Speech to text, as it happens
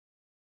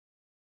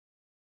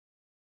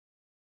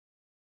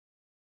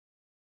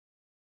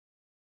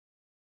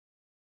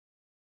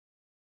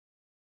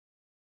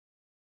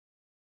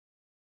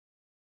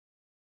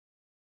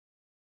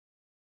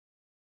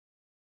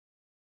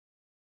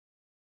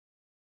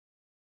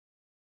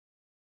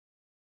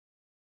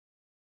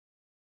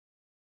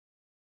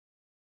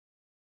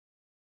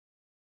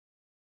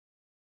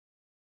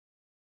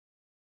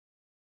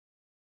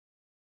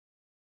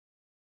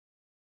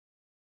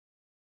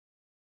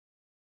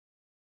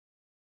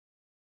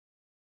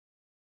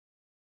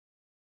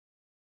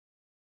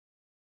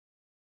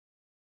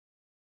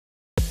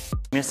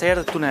Mirë se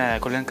erdhët këtu në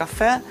Koktejle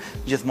Kafe,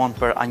 gjithmonë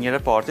për a një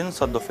reportin.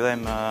 Sot do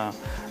fillojmë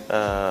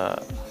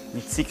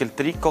një cikël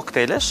të ri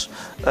koktejlesh.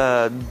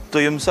 Do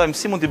ju mësojmë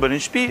si mund t'i bëni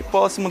në shtëpi, po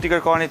si mund t'i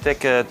kërkoni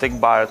tek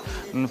barët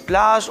në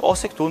plazh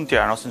ose këtu në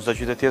Tiranë ose në çdo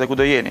qytet tjetër ku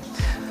do jeni.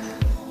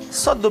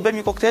 Sot do bëjmë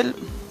një koktejl.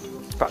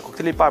 Pra,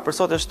 koktejli i parë për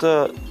sot është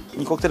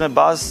një koktejl me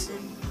bazë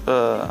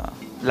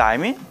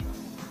lajmi.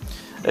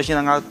 Është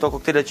një nga ato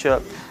koktejlet që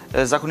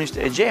zakonisht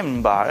e gjejmë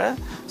në bare.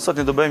 Sot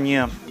ne do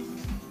bëjmë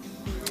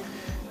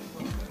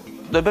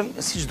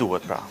siç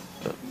duhet, pra.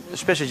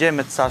 Shpesh e gjejmë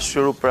me ca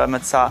shurupra, me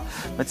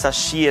ca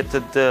shije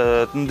të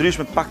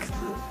ndryshme, pak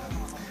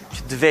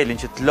që të velin,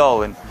 që të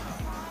lodhin.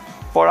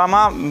 Por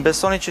ama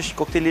besoni që është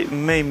koktejli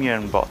më i mirë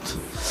në botë.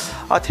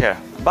 Atëherë,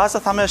 baza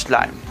thamë është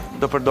lajm.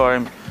 Do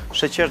përdorim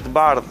sheqer të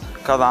bardh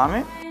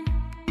kadami.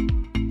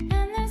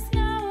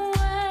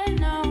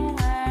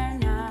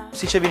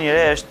 Siç e vini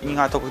re, është një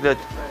nga ato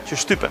koktejlet që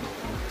shtypen.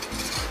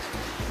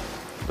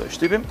 Do i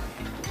shtypim,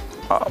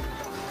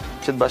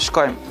 që të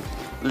bashkojmë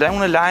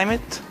lemun e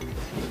lajmit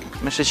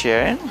me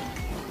sheqerin.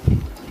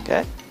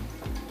 Okay.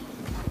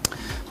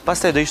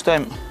 Pastaj do i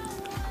shtojmë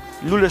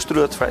lule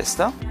shtryre të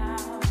freskëta.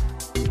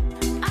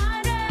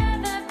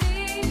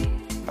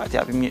 Pra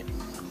t'japim një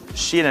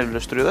shijen e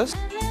lule shtrydhes.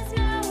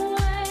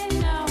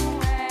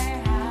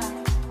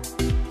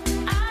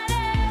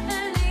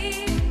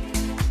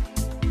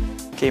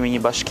 Kemi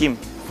një bashkim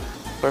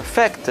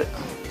perfekt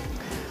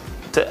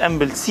të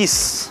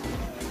ëmbëlsisë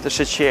të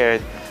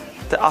sheqerit,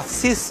 të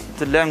aftësisë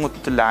të lëngut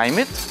të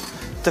lajmit,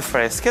 të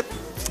freskët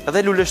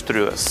dhe lule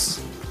shtrydhes.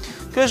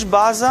 Kjo është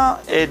baza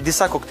e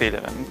disa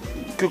koktejleve.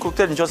 Ky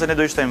koktejl nëse ne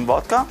do i shtojmë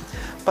vodka,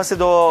 pasi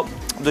do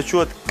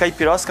quhet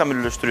kajpiroska me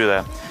lule shtrydhe.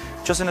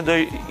 Nëse ne do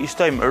i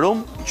shtojmë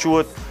rum,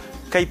 quhet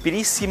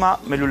kajpirisima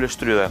me lule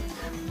shtrydhe.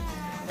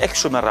 E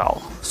kështu me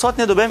radhë. Sot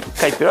ne do bëjmë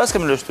kajpiroska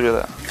me lule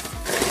shtrydhe.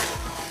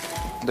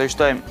 Do i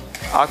shtojmë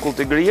akull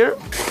të grirë.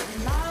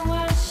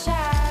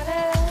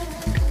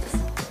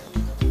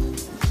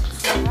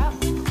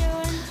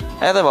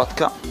 Edhe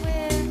vodka.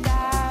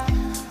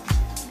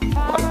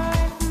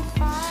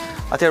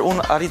 Atëherë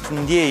unë arrit të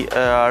ndjej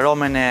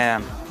aromen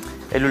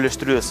e lule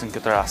shtrydhes në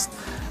këtë rast.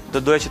 Do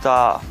doja që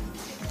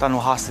ta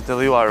nuhasit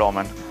edhe ju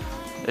aromen.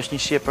 Është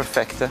një shije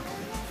perfekte.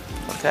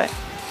 Okej.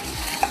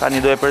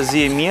 Tani do e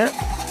përzijej mirë.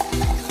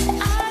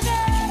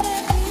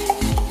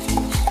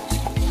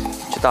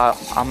 Që ta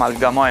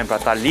amalgamojmë, pra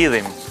ta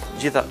lidhim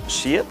gjitha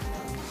shijet.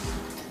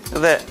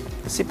 Dhe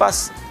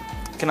sipas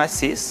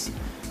kënaqësisë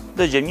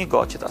do gjejmë një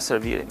gotë që ta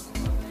servirim.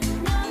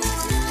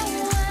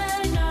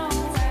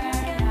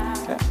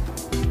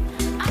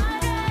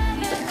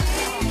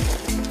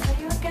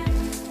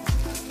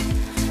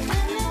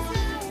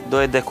 Do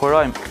e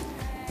dekorojmë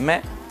me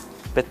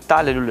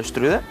petale lule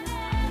shtrydhe.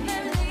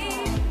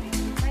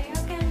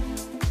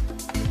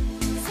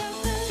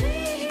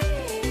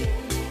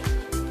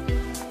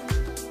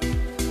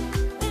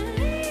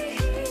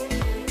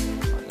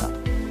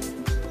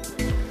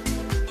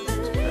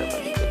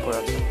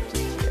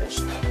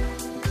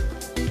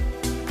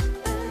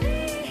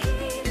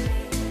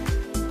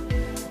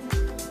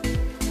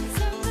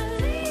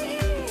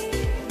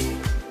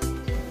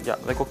 Ja,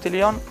 dhe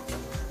koktejli jon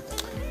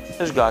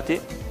është gati.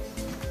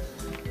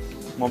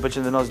 Më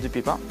pëlqen të nos 2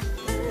 pipa.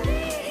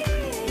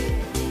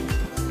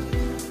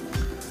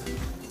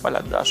 Vala,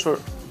 dashur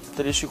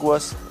të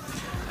rishikues.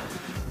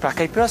 Pra,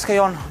 kajpiroska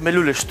jon me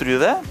lule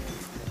shtrydhe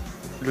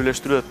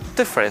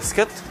të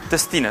freskët, të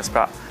stines,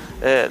 pra.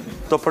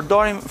 Do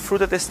përdorim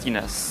frutet e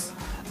stines.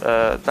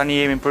 Tani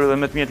jemi në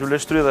periudhën më të mirë të lule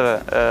shtrydheve,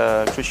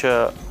 kështu që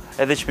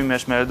edhe çmimi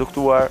është më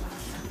reduktuar,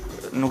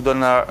 nuk do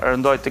na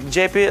rëndoj tek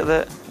xhepi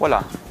dhe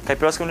voilà,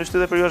 kajpiroska me lule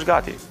shtrydhe për ju është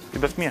gati.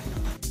 I bëft mirë.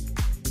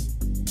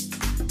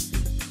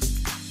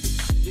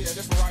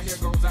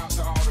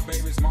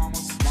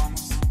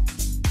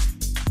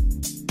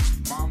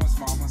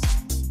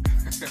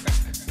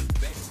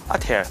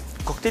 Atëherë,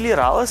 koktejli i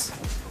radhës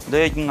do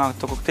jetë një nga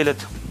ato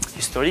koktejlet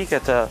historike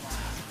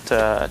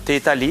të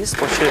Italisë,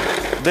 por që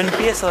bën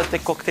pjesë edhe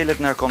tek koktejlet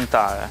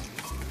ndërkombëtare.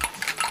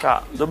 Pra,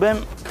 do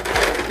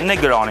bëjmë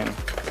Negronin.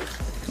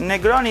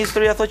 Negroni,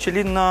 historia thotë që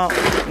lind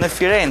në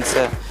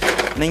Firenze,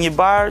 në një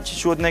bar që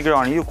quhet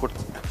Negroni. Ju kur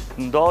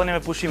ndodheni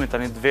me pushime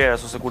tani të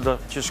verës ose kur do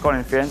që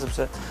shkoni në Firenze,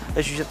 sepse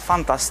është një qytet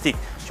fantastik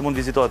që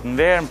mund vizitohet në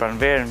verën, pra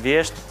në verën,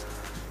 vjesht,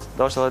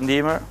 do është edhe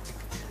ndihmër.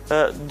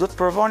 Do të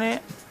provoni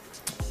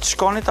të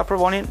shkoni ta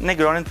provoni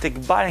Negronin tek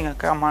bari nga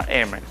ka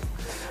marrë emrin.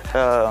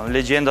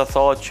 Legjenda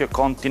thotë që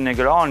Konti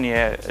Negroni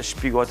e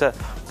shpigu atë,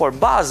 por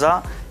baza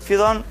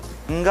fillon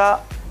nga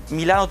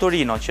Milano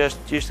Torino, që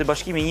ishte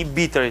bashkimi i një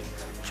bitërit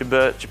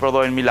që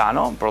prodhohen në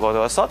Milano,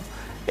 prodhohet edhe sot,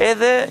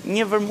 edhe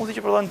një vermuthi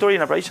që prodhohen në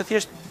Torino, pra ishte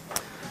thjesht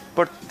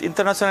për të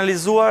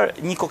internacionalizuar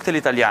një koktejl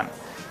italian,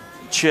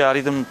 që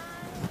arritëm në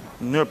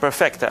mënyrë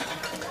perfekte.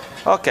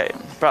 Okej,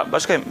 pra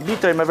bashkojmë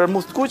bitëri me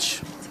vermuth të kuq.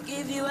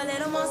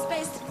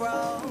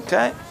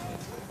 Okay.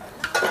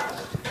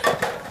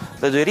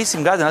 Dhe do i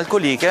rrisim gradën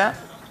alkolike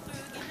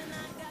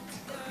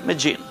me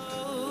gin.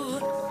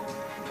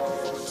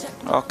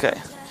 Okej.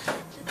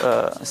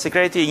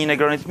 Sekreti i një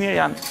Negroni të mirë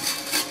janë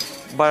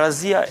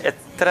barazia e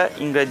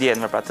 3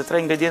 ingredientëve, pra të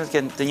 3 ingredientët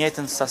kanë të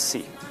njëjtën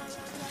sasi.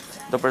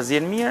 Do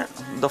përzihen mirë,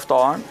 do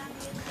ftohen.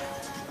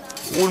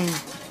 Unë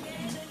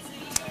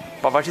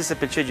pavarësisht se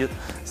pëlqej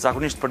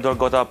zakonisht përdor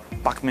gota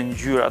pak me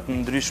ngjyra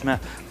të ndryshme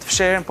të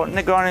fshehën, po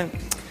Negronin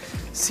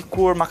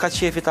sikur ma ka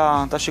qefi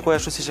ta shikoj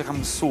ashtu siç e kam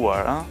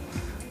mësuar,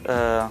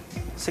 ëh.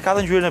 Si ka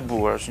dhe ngjyrën e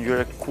bukur, është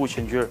ngjyrë e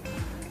kuqe,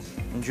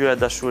 ngjyra e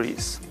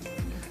dashurisë.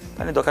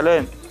 Tani do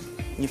kalojmë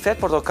një fet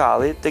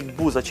portokalli tek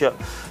buza që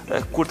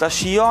kur ta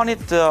shijoni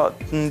të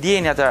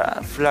ndjeni atë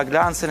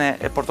fraglancën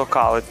e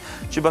portokallit,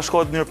 që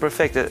bashkohet në mënyrë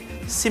perfekte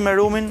si me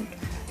rumin,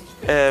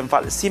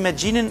 si me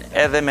gjinin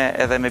edhe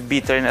me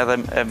bitrin edhe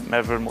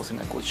me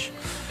vermuthin e kuq.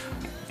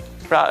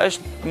 Pra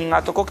është një nga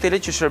ato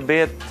koktejlet që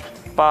shërbehet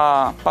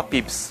pa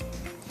pips.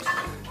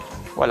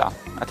 Voilà,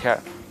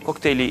 atëherë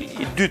koktejli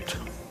i dytë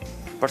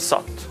për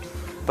sot,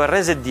 për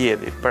Rreze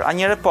Dielli, për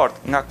një report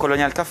nga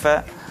Kolonial Cafe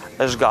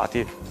është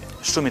gati,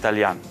 shumë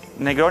italian.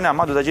 Negroni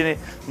ama do ta gjeni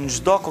në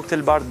çdo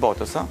koktejl bar të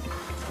botës,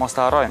 mos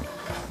ta harrojmë.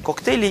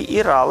 Koktejli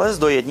i rrallës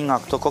do jetë një nga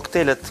këto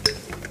koktejlet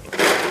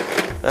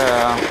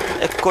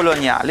e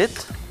kolonialit.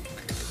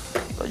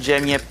 Do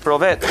gjejmë një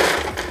provet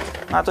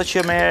nga ato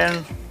që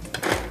merren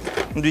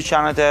në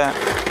dyqanet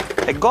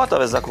e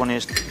gotave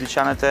zakonisht,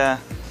 dyqanet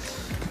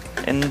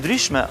e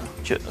ndryshme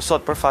që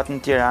sot për fat në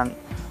Tiranë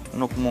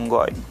nuk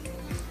mungojnë.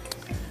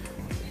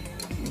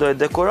 Do e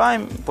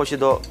dekorojmë, po që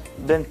do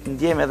të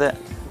ndjejmë edhe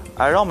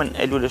aromen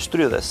e lule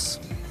shtrydhes.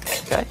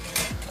 Okay?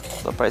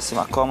 Do presim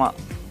akoma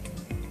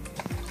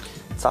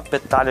ca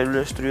petale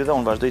lule shtrydhe.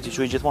 Unë vazhdoj t'i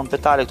quaj gjithmonë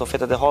petale këto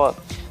fetet e holla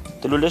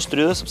të lule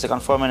shtrydhes, sepse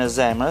kanë formën e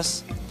zemrës.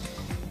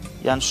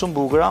 Janë shumë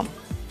bukura.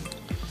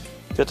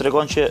 Kjo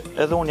tregon që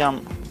edhe unë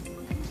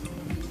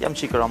jam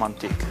çik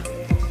romantik.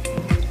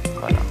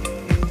 Voilà.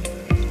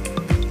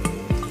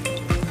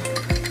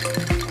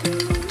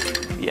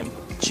 Jem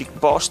çik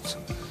poshtë,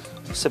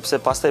 sepse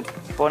pastaj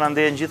po na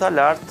ndehen gjitha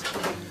lart,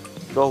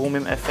 do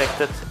humim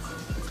efektet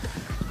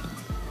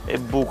e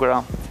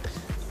bukura.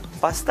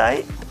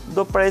 Pastaj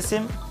do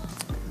presim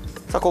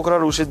ca kokra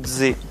rushi të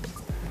zi.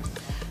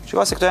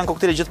 Shikoj se këto janë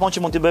koktejle gjithmonë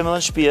që mund t'i bëjmë edhe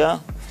në shtëpi,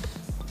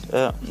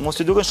 mos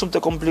t'i duken shumë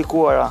të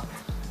komplikuara.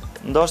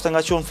 Ndoshta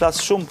nga që unë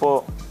flas shumë, po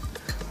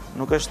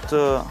nuk është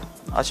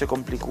aq e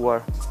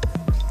komplikuar.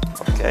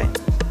 Okej.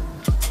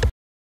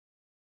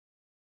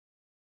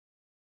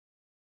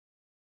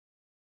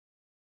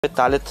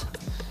 Petalet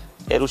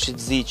e rushit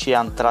zi që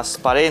janë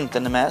transparente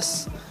në mes,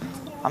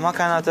 ama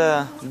kanë atë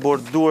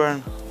bordurën.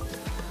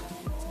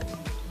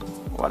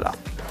 Voilà.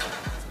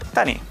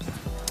 Tani,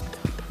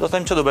 do të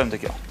them që do bëjmë të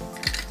kjo.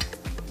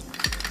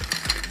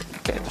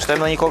 Okay, do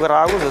shtojmë edhe një kokë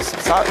rragull, dhe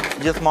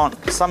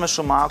gjithmonë sa më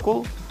shumë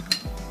akull,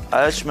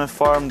 aq më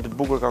formë të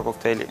bukur ka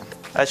koktejli.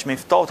 Aq më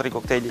i ftohtë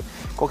koktejli.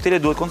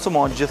 Koktejli duhet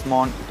konsumohet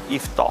gjithmonë i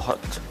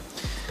ftohët.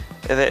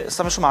 Edhe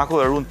sa më shumë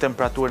akull e ruan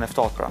temperaturën e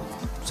ftohtë, pra,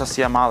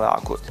 sasia e madhe e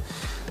akullit.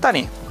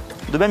 Tani,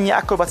 do bëjmë një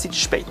akrobaci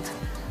të shpejtë.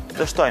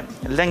 Do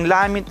shtojmë leng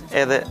lajmit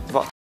edhe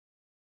vodkën.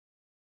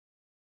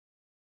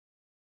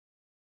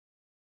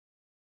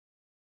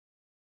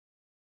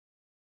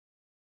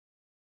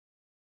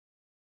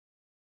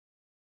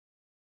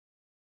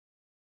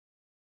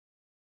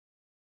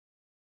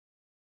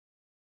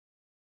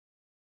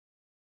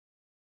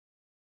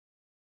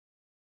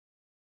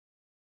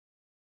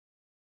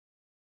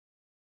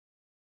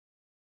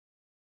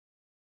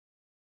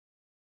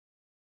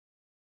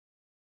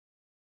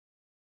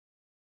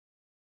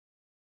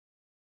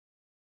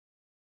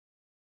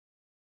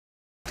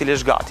 Koktejli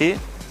është gati,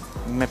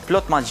 me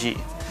plot magji,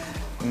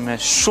 me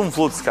shumë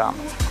flucka,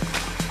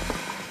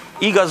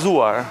 i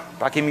gazuar,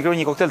 pra kemi kryer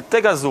një koktejl të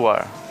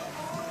gazuar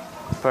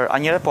për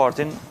një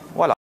reportin